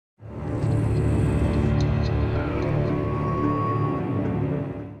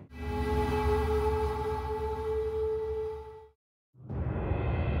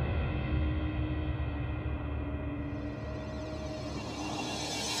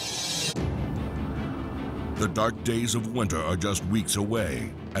The dark days of winter are just weeks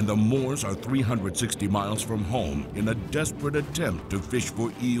away, and the Moores are 360 miles from home in a desperate attempt to fish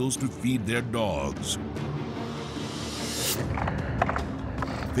for eels to feed their dogs.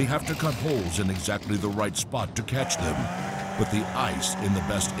 They have to cut holes in exactly the right spot to catch them, but the ice in the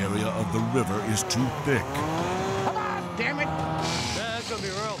best area of the river is too thick. Come on, damn it! That's gonna be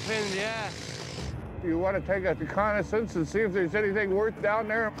a real pain in the ass. You want to take a reconnaissance and see if there's anything worth down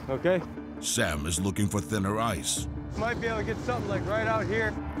there? Okay. Sam is looking for thinner ice. Might be able to get something like right out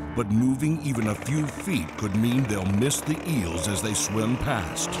here. But moving even a few feet could mean they'll miss the eels as they swim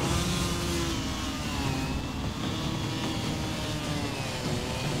past.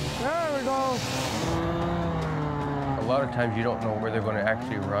 There we go. A lot of times you don't know where they're going to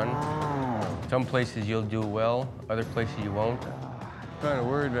actually run. Some places you'll do well, other places you won't. Kind of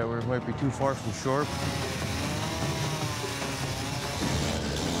worried that we might be too far from shore.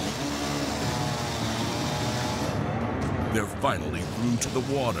 They're finally through to the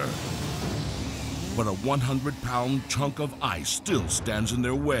water. But a 100-pound chunk of ice still stands in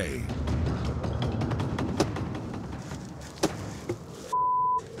their way.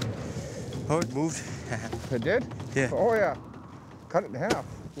 Oh, it moved. It did? Yeah. Oh, yeah. Cut it in half.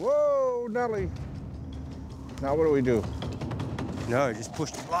 Whoa, Nelly. Now what do we do? No, I just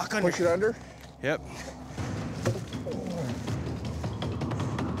pushed the block under. Push it under? Yep.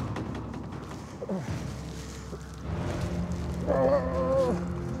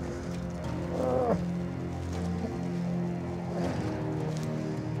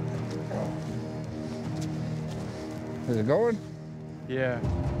 Is it going? Yeah.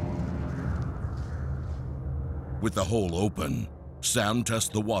 With the hole open, Sam tests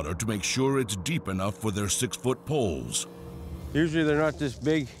the water to make sure it's deep enough for their 6-foot poles. Usually they're not this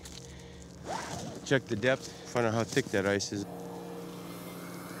big. Check the depth, find out how thick that ice is.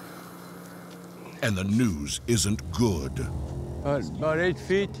 And the news isn't good. About 8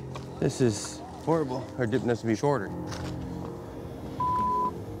 feet. This is horrible. Our dip needs to be shorter.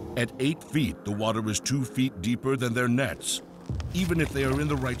 At 8 feet, the water is 2 feet deeper than their nets. Even if they are in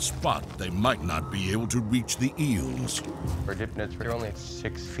the right spot, they might not be able to reach the eels. Our dip nets are only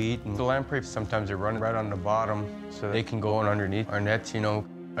 6 feet, and the lamprey sometimes they run right on the bottom so they can go on underneath our nets, you know.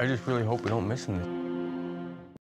 I just really hope we don't miss them.